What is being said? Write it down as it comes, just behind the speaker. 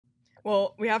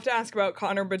Well, we have to ask about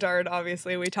Connor Bedard,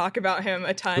 obviously. We talk about him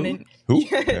a ton. Who?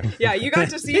 Yeah, you got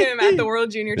to see him at the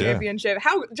World Junior Championship.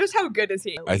 How good is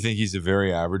he? I think he's a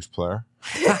very average player.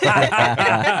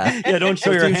 Yeah, don't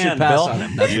show your hand, Bill.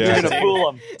 You're going to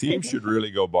fool him. Team should really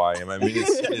go by him. I mean,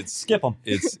 it's skip him.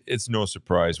 It's no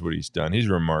surprise what he's done. He's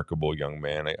a remarkable young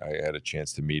man. I had a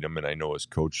chance to meet him, and I know his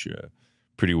coach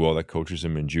pretty well that coaches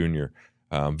him in junior.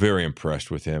 Very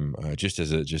impressed with him just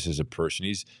as a person.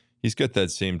 He's got that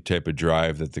same type of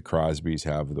drive that the Crosbys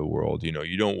have of the world. You know,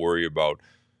 you don't worry about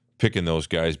picking those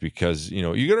guys because, you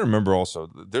know, you got to remember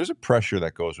also there's a pressure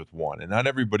that goes with one, and not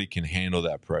everybody can handle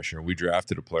that pressure. We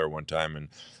drafted a player one time, and,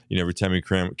 you know, every time he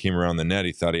came around the net,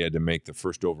 he thought he had to make the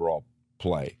first overall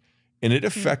play. And it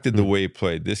affected the way he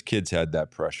played. This kid's had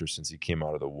that pressure since he came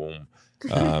out of the womb.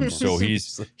 So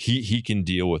he can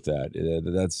deal with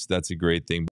that. That's a great thing.